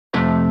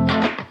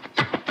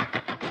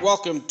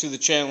Welcome to the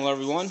channel,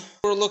 everyone.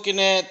 We're looking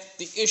at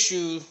the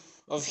issue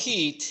of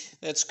heat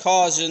that's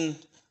causing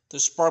the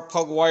spark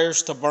plug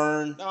wires to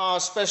burn. Now,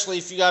 especially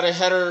if you got a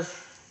header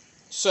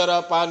set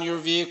up on your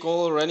vehicle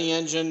or any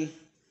engine.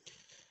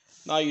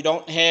 Now, you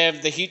don't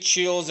have the heat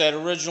shields that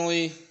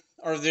originally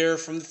are there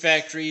from the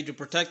factory to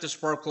protect the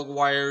spark plug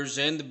wires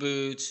and the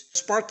boots.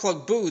 Spark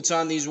plug boots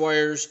on these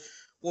wires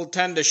will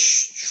tend to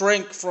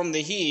shrink from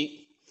the heat,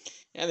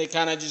 and they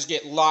kind of just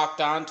get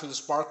locked onto the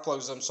spark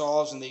plugs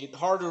themselves, and they get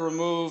hard to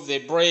remove. They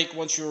break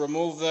once you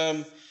remove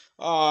them.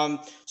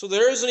 So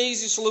there is an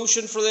easy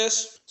solution for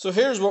this. So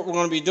here's what we're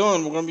going to be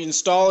doing. We're going to be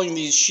installing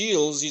these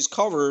shields, these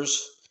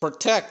covers,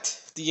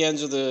 protect the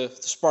ends of the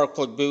spark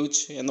plug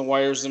boots and the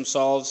wires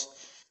themselves.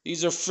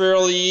 These are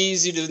fairly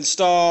easy to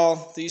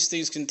install. These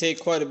things can take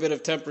quite a bit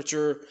of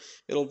temperature.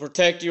 It'll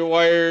protect your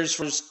wires.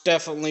 It's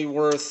definitely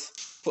worth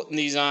putting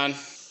these on.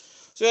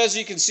 So as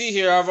you can see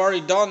here, I've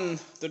already done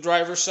the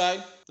driver's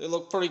side. They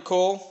look pretty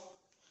cool.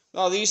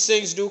 Now these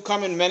things do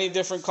come in many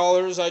different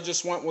colors. I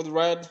just went with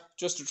red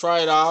just to try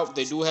it out.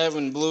 They do have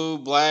in blue,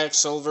 black,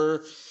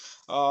 silver,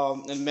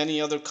 and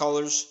many other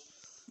colors.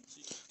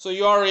 So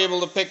you are able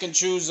to pick and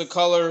choose the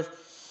color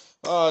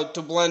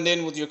to blend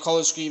in with your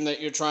color scheme that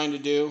you're trying to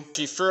do.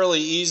 It's fairly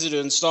easy to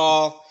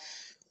install.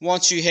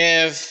 Once you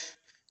have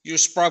your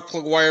spark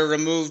plug wire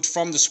removed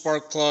from the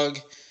spark plug,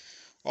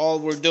 all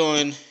we're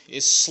doing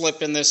is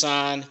slipping this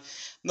on.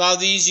 Now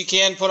these, you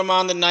can put them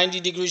on the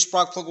 90-degree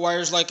spark plug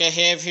wires like I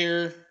have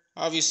here.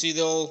 Obviously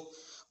they'll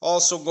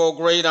also go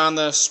great on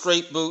the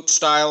straight boot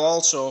style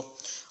also.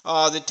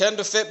 They tend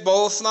to fit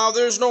both. Now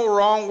there's no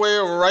wrong way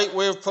or right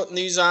way of putting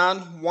these on.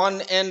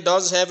 One end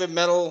does have a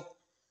metal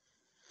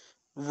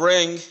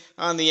ring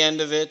on the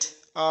end of it.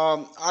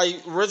 I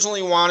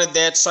originally wanted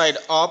that side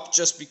up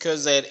just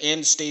because that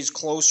end stays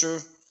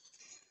closer.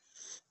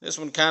 This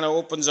one kind of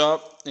opens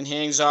up and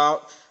hangs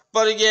out.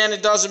 But again,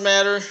 it doesn't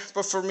matter.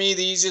 But for me,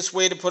 the easiest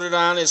way to put it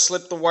on is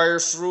slip the wire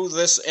through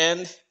this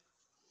end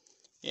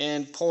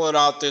and pull it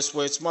out this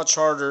way. It's much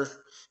harder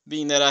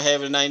being that I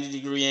have a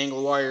 90-degree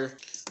angle wire.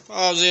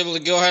 I was able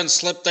to go ahead and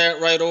slip that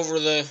right over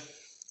the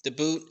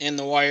boot and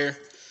the wire.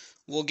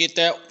 We'll get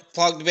that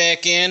plugged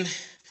back in.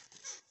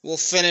 We'll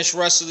finish the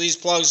rest of these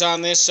plugs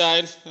on this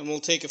side and we'll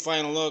take a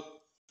final look.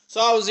 So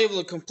I was able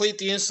to complete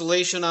the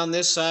installation on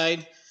this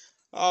side.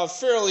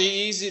 Fairly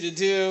easy to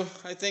do.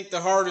 I think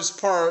the hardest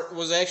part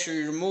was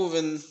actually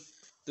removing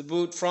the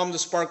boot from the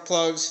spark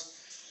plugs.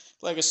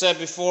 Like I said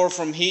before,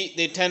 from heat,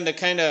 they tend to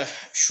kind of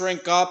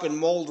shrink up and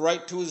mold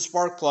right to the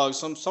spark plugs.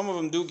 Some of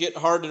them do get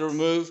hard to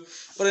remove.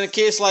 But in a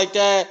case like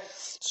that,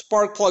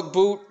 spark plug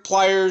boot,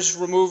 pliers,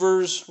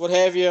 removers, what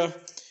have you,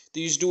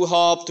 these do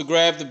help to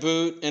grab the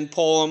boot and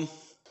pull them.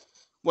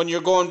 When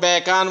you're going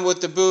back on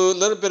with the boot, a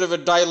little bit of a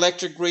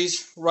dielectric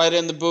grease right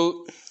in the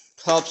boot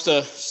helps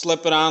to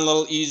slip it on a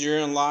little easier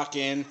and lock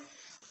in.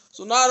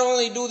 So not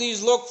only do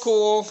these look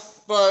cool,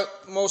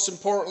 but most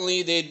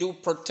importantly, they do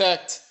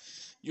protect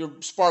your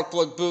spark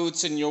plug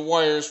boots and your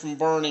wires from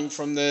burning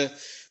from the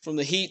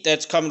heat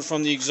that's coming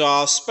from the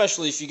exhaust,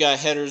 especially if you got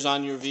headers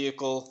on your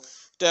vehicle.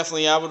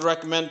 Definitely, I would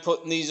recommend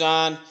putting these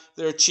on.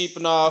 They're cheap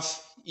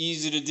enough,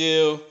 easy to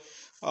do.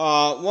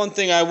 One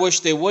thing I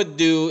wish they would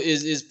do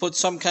is put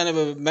some kind of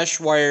a mesh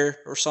wire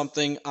or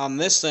something on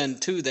this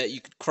end too that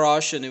you could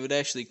crush and it would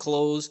actually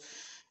close.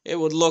 It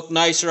would look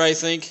nicer, I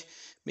think.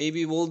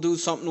 Maybe we'll do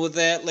something with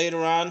that later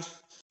on.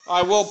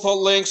 I will put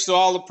links to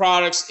all the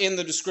products in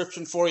the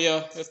description for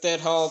you if that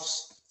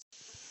helps.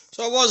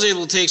 So I was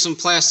able to take some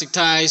plastic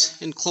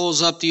ties and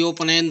close up the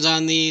open ends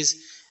on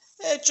these.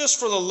 Just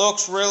for the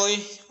looks,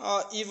 really.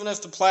 Even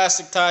if the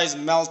plastic ties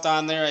melt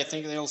on there, I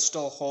think they'll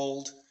still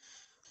hold.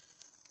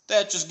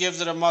 That just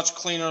gives it a much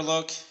cleaner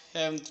look,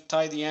 having to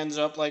tie the ends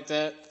up like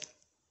that.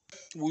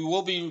 We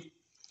will be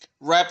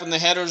wrapping the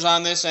headers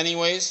on this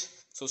anyways,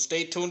 so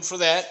stay tuned for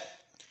that.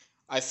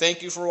 I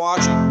thank you for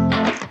watching.